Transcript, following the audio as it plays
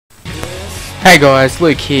Hey guys,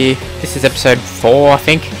 Luke here. This is episode 4, I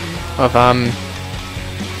think, of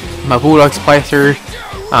my Bulldogs playthrough.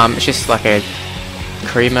 It's just like a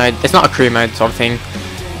career mode. It's not a career mode sort of thing.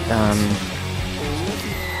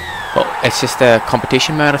 Well, it's just a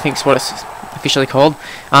competition mode, I think is what it's officially called.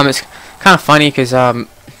 It's kind of funny because like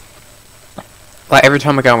every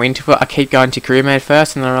time I go into it, I keep going to career mode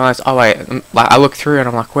first, and then I realise, oh wait, like I look through and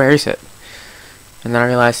I'm like, where is it? And then I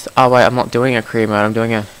realised, oh wait, I'm not doing a career mode, I'm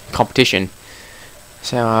doing a competition.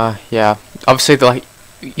 So yeah, obviously like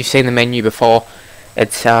you've seen the menu before,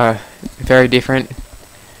 it's very different.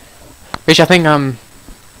 Which I think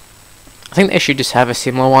they should just have a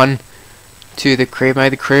similar one to the career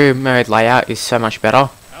mode. The career mode layout is so much better.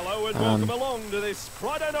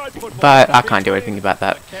 But I can't do anything about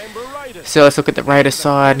that. So let's look at the Raiders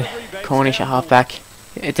side. Cornish at halfback.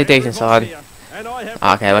 It's a decent side.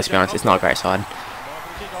 Okay, let's be honest, it's not a great side.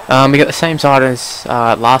 We got the same side as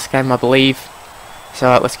last game, I believe.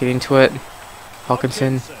 So let's get into it.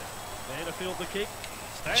 Hawkinson,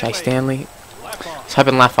 Chase Stanley. I was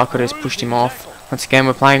hoping Laffer could have just pushed him off. Once again,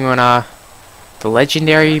 we're playing on the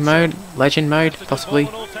legendary mode, legend mode, possibly.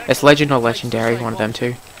 It's legend or legendary, one of them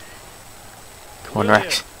two. Come on,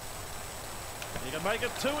 Rex.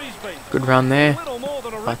 Good run there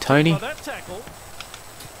by Tony.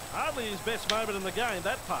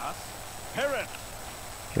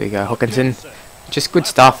 Here we go, Hawkinson. Just good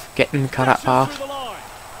stuff, getting cut up half.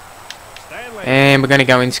 And we're going to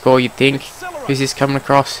go and score, you'd think. Who's this coming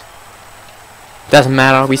across? Doesn't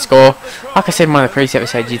matter, we score. Like I said in one of the previous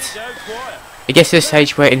episodes, it gets to a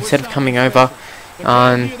stage where instead of coming over,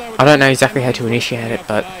 I don't know exactly how to initiate it,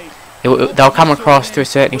 but they'll come across to a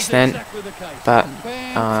certain extent. But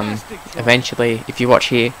eventually, if you watch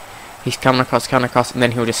here, he's coming across, and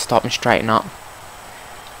then he'll just stop and straighten up.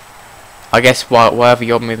 I guess wherever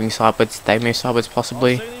you're moving sideways, they move sideways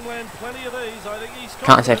possibly.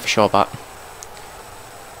 Can't say for sure, but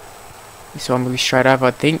this one will be straight over,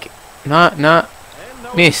 I think. No,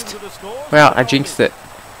 missed. Wow, I jinxed it.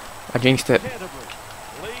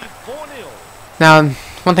 Now,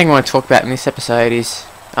 one thing I want to talk about in this episode is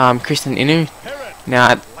Kristen Inu.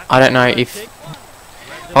 Now, I don't know if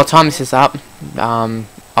I'll time this up. I'll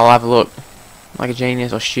have a look like a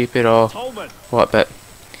genius or stupid or what, but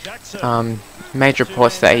major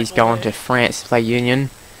reports that he's going to France to play Union,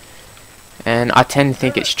 and I tend to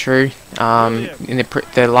think it's true. In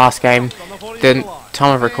the last game, the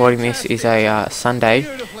time of recording this is a Sunday,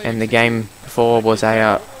 and the game before was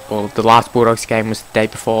well, the last Bulldogs game was the day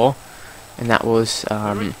before, and that was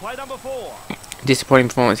disappointing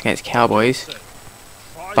performance against Cowboys.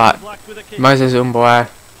 But Moses Umboa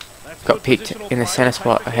got picked in the centre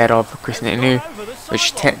spot ahead of Kristen Inu,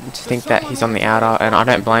 which tend to think that he's on the outer, and I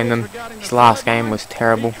don't blame them. His last game was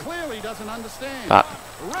terrible. But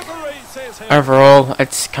overall,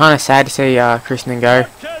 it's kind of sad to see Kristen go,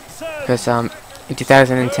 because in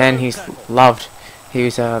 2010 he's loved.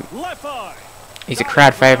 He's a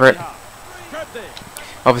crowd favourite.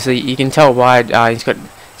 Obviously, you can tell why. He's got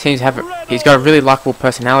a really likeable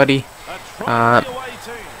personality.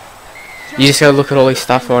 You just gotta look at all his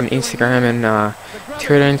stuff on Instagram and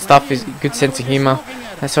Twitter and stuff. His good sense of humour,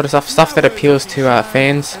 that sort of stuff that appeals to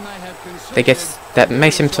fans. That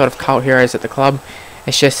makes him sort of cult heroes at the club.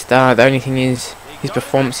 It's just the only thing is his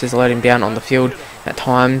performances let him down on the field at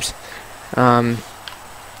times. Like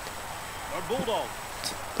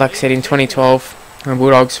I said, in 2012, when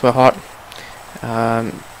Bulldogs were hot,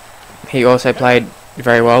 he also played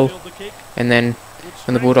very well. And then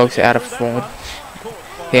when the Bulldogs are out of form,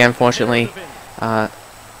 he unfortunately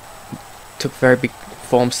took a very big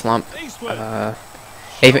form slump.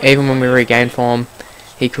 Even when we regained form,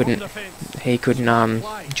 he couldn't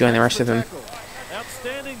join the rest of them.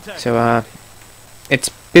 So it's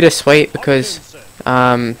bittersweet because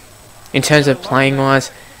in terms of playing wise,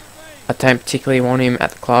 I don't particularly want him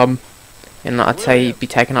at the club, and I'd say he'd be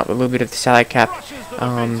taking up a little bit of the salary cap.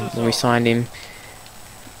 When we signed him,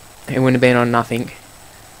 it wouldn't have been on nothing,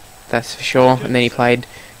 that's for sure. And then he played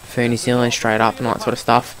for New Zealand straight up and all that sort of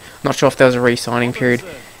stuff. I'm not sure if there was a re-signing period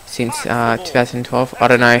since 2012. I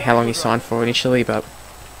don't know how long he signed for initially, but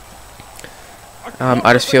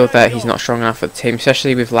I just feel that he's not strong enough for the team,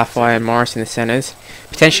 especially with Laffer and Morris in the centres,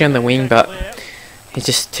 potentially on the wing. But he's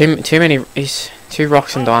just too many. He's too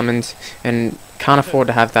rocks and diamonds, and can't afford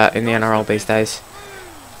to have that in the NRL these days.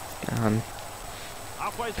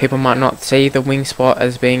 People might not see the wing spot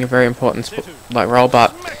as being a very important role,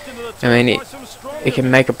 but I mean it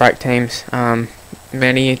can make or break teams.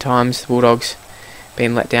 Many times the Bulldogs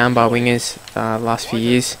been let down by wingers last few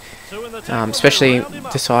years, especially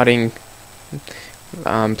deciding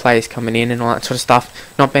players coming in and all that sort of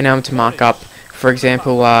stuff, not being able to mark up. For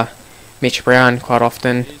example, Mitch Brown quite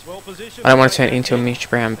often. I don't want to turn it into a Mitch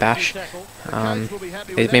Brown bash.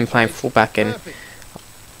 He's been playing fullback and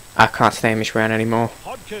I can't stand Mitch Brown anymore.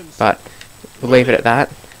 But we'll leave it at that.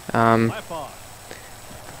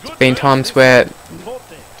 There's been times where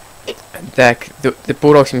the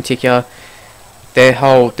Bulldogs in particular, their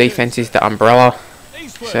whole defense is the umbrella.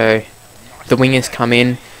 So the wingers come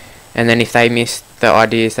in, and then if they miss the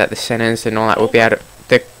ideas that the centres and all that will be able to,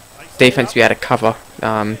 the defense will be able to cover,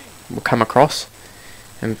 will come across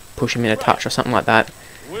and push them in a touch or something like that.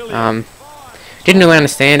 Didn't really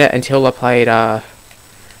understand it until I played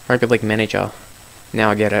Rugby League Manager.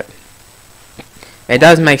 Now I get it. It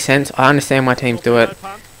does make sense. I understand why teams do it.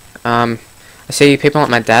 I see people like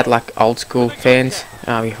my dad, like old school fans.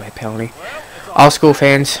 Oh, yeah, wait, penalty. Old school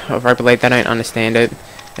fans of rugby league, they don't understand it,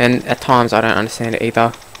 and at times I don't understand it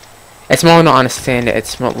either. It's more not understand it.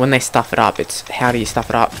 It's more when they stuff it up. It's how do you stuff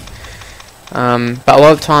it up? But a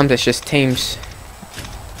lot of times it's just teams.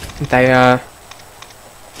 The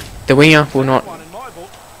winger will not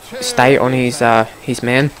stay on his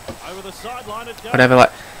man. Whatever,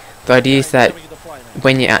 like the idea is that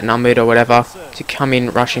when you're outnumbered or whatever, to come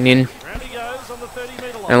in rushing in,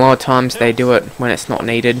 and a lot of times they do it when it's not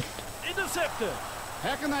needed.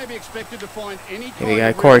 Here we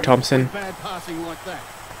go, Corey Thompson.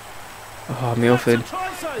 Oh, Milford.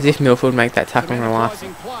 As if Milford would make that tackle in real life.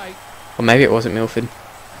 Or maybe it wasn't Milford.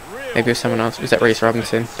 Maybe it was someone else. Was that Reece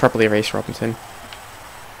Robinson? Probably Reece Robinson.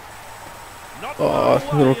 Oh,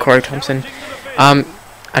 little Corey Thompson.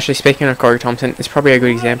 Actually, speaking of Corey Thompson, it's probably a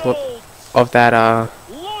good example of that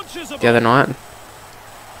the other night.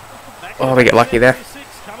 Oh, we get lucky there.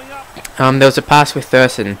 There was a pass with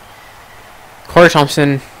Thurston. Corey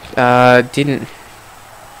Thompson didn't.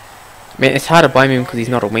 I mean, it's hard to blame him because he's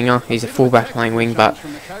not a winger. He's a fullback playing wing, but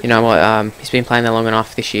you know what? He's been playing there long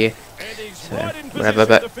enough this year, so whatever.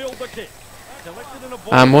 But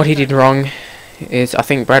what he did wrong is, I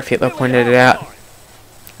think Brad Fittler pointed it out.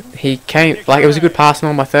 He came like it was a good pass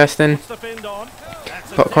on by Thurston,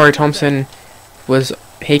 but Corey Thompson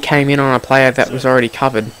he came in on a player that was already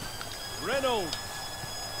covered.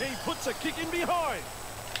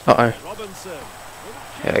 Uh oh.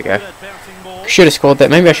 There we go. Should have scored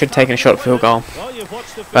that. Maybe I should have taken a shot field goal.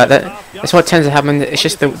 But that's what tends to happen. It's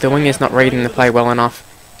just the winger's not reading the play well enough,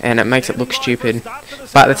 and it makes it look stupid.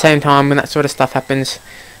 But at the same time, when that sort of stuff happens,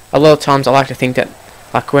 a lot of times I like to think that,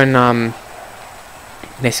 like when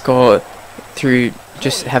they score through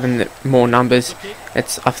just having more numbers, I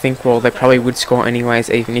think, well, they probably would score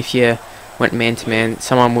anyways, even if you went man to man.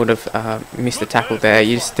 Someone would have missed a tackle there.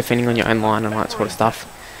 You're just defending on your own line and all that sort of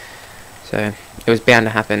stuff. So it was bound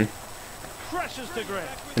to happen.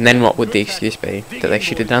 And then what would the excuse be? That they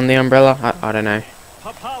should have done the umbrella? I don't know.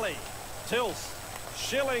 I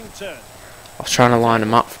was trying to line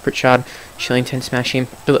him up for Pritchard. Shillington smash him.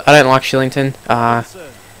 I don't like Shillington. I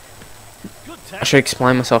should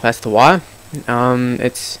explain myself as to why.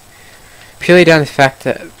 It's purely down to the fact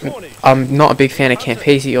that I'm not a big fan of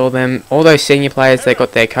Campese. All those senior players, they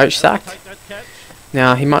got their coach sacked.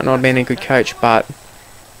 Now, he might not have been a good coach, but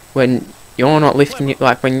when you're not lifting,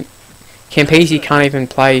 like when Campese can't even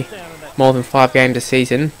play more than 5 games a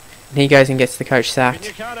season, and he goes and gets the coach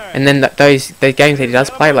sacked, and then those games that he does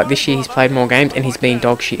play, like this year he's played more games and he's been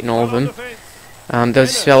dog shit in all of them. There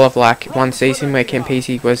was a spell of like one season where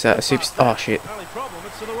Campese was a super. Oh shit!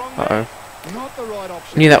 Uh oh.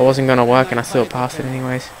 Knew that wasn't gonna work, and I still passed it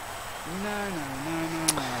anyways.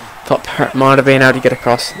 Thought Parrott might have been able to get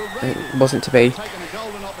across. It wasn't to be.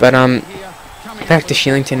 But back to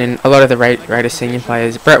Shillington and a lot of the Raiders senior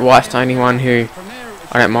players. Brett White's the only one who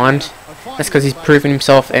I don't mind. That's because he's proven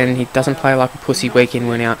himself and he doesn't play like a pussy week in,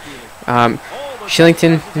 week out.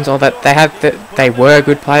 Shillington and all that, they were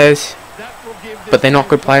good players, but they're not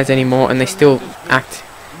good players anymore, and they still act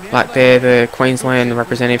like they're the Queensland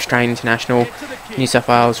representative, Australian international, New South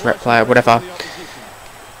Wales rep player, whatever.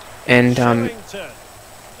 And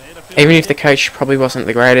even if the coach probably wasn't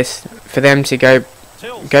the greatest, for them to go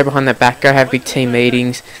behind their back, go have big team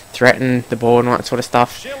meetings, threaten the board and all that sort of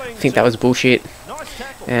stuff, I think that was bullshit.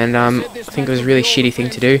 And I think it was a really shitty thing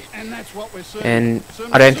to do. And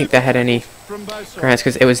I don't think they had any grounds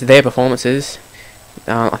because it was their performances.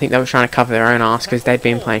 I think they were trying to cover their own ass because they'd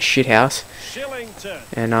been playing shithouse.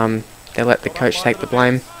 And they let the coach take the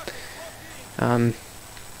blame.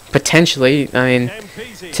 Potentially, I mean,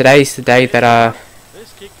 today's the day that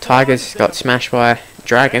Tigers got smashed by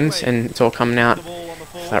Dragons, and it's all coming out,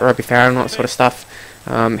 like Robbie Farrell and all that sort of stuff.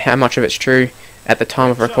 How much of it's true at the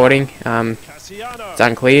time of recording, it's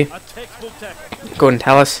unclear. Couldn't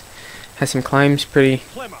tell us. has some claims, pretty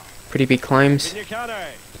big claims,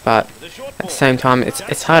 but at the same time,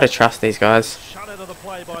 it's hard to trust these guys.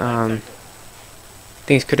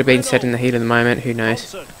 Things could have been said in the heat of the moment, who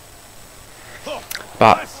knows?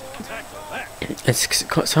 But it's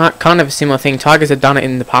kind of a similar thing. Tigers have done it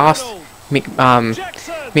in the past.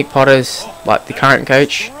 Mick Potter's like the current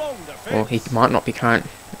coach, or he might not be current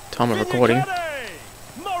time of recording.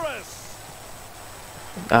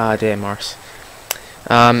 Dear Morris.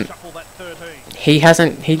 He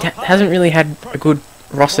hasn't really had a good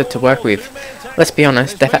roster to work with. Let's be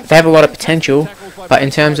honest, they have a lot of potential, but in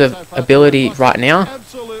terms of ability right now,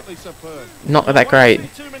 not that great.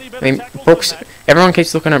 I mean, Brooks, everyone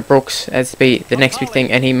keeps looking at Brooks as the next big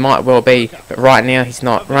thing, and he might well be, but right now he's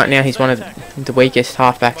not. Right now he's one of the weakest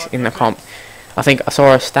halfbacks in the comp. I think I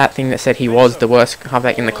saw a stat thing that said he was the worst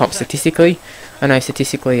halfback in the comp statistically. I know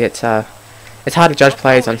statistically it's hard to judge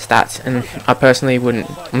players on stats, and I personally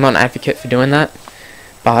I'm not an advocate for doing that,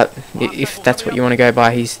 but if that's what you want to go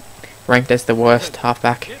by, he's ranked as the worst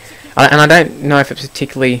halfback. And I don't know if it's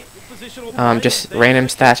particularly just random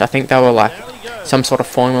stats. I think they were like some sort of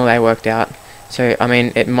formula they worked out. So, I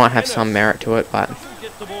mean, it might have some merit to it, but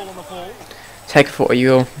take it for what you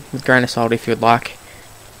will, with a grain of salt if you'd like.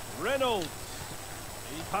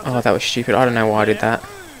 Oh, that was stupid. I don't know why I did that.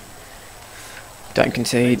 Don't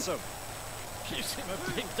concede.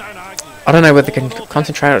 I don't know whether they can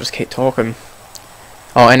concentrate or just keep talking.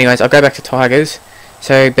 Oh, anyways, I'll go back to Tigers.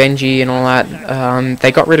 So, Benji and all that,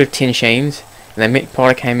 they got rid of Tin Sheens, and then Mick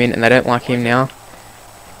Potter came in, and they don't like him now.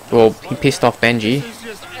 Well, he pissed off Benji,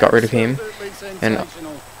 got rid of him, and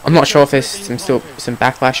I'm not sure if there's still some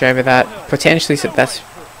backlash over that. Potentially, so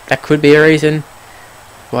that could be a reason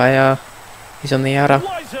why he's on the outer.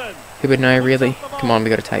 Who would know, really? Come on, we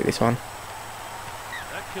got to take this one.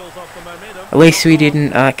 At least we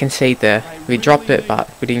didn't concede there. We dropped it, but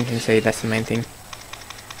we didn't concede. That's the main thing.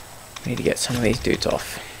 We need to get some of these dudes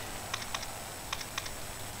off.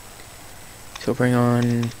 So we'll bring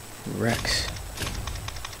on Rex.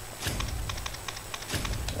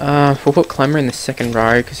 We'll put Clemmer in the second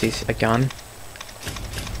row because he's a gun.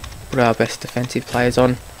 Put our best defensive players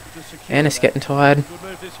on. Anna's getting tired.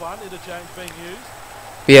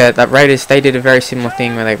 But yeah, that Raiders, they did a very similar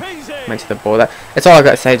thing where they went to the ball. That's all I've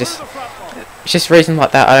got to say. It's just reasons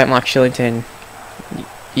like that. I don't like Shillington.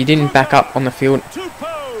 You didn't back up on the field.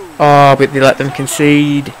 Oh, but they let them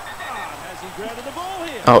concede.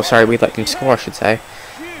 Oh, sorry, we let them score, I should say.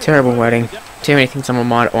 Terrible wording. Too many things on my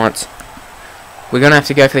mind at once. We're going to have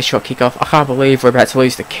to go for the short kickoff. I can't believe we're about to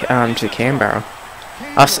lose to Canberra.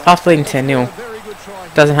 After leading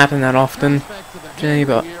 10-0. Doesn't happen that often.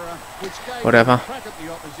 But whatever.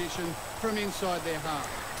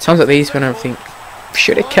 Times like these when I think,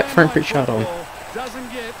 should have kept Frank Pritchard on.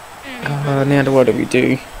 Now what do we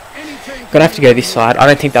do? Gonna have to go this side. I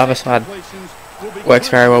don't think the other side works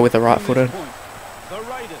very well with the right footed.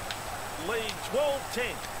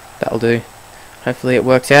 That'll do. Hopefully it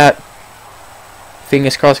works out.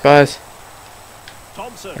 Fingers crossed, guys.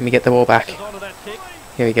 Let me get the ball back.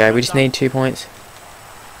 Here we go. We just need 2 points.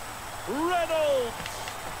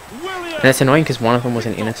 And it's annoying because one of them was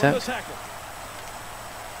an intercept.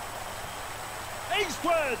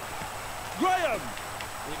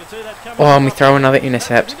 Oh, and we throw another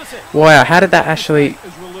intercept. Wow, how did that actually...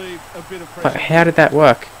 Like, how did that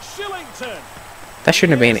work? That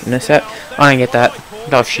shouldn't have been an intercept. I don't get that.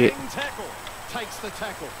 Oh, shit.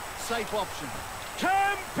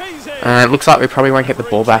 It looks like we probably won't get the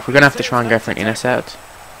ball back. We're going to have to try and go for an intercept.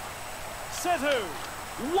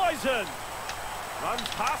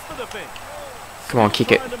 Come on,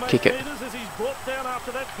 kick it. Kick it.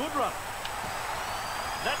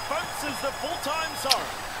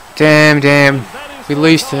 Damn. We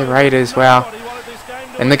lose to the Raiders, wow.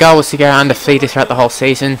 And the goal was to go undefeated throughout the whole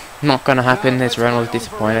season. Not going to happen. There's Reynolds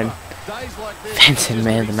disappointed. Fenton,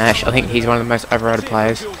 man, the match. I think he's one of the most overrated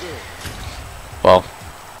players. Well,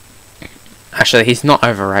 actually, he's not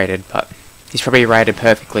overrated, but he's probably rated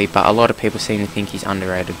perfectly. But a lot of people seem to think he's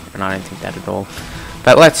underrated, and I don't think that at all.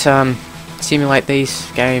 But let's simulate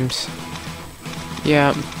these games.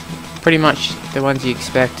 Yeah, pretty much the ones you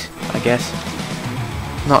expect, I guess.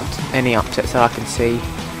 Not any upsets that I can see,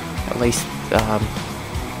 at least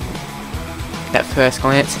at first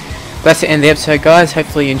glance. But that's the end of the episode, guys.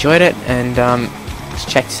 Hopefully you enjoyed it, and let's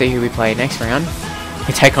check to see who we play next round.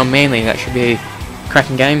 We take on Manly. That should be a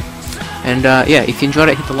cracking game. And yeah, if you enjoyed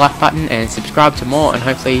it, hit the like button and subscribe to more, and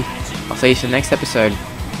hopefully I'll see you in the next episode.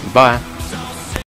 Bye.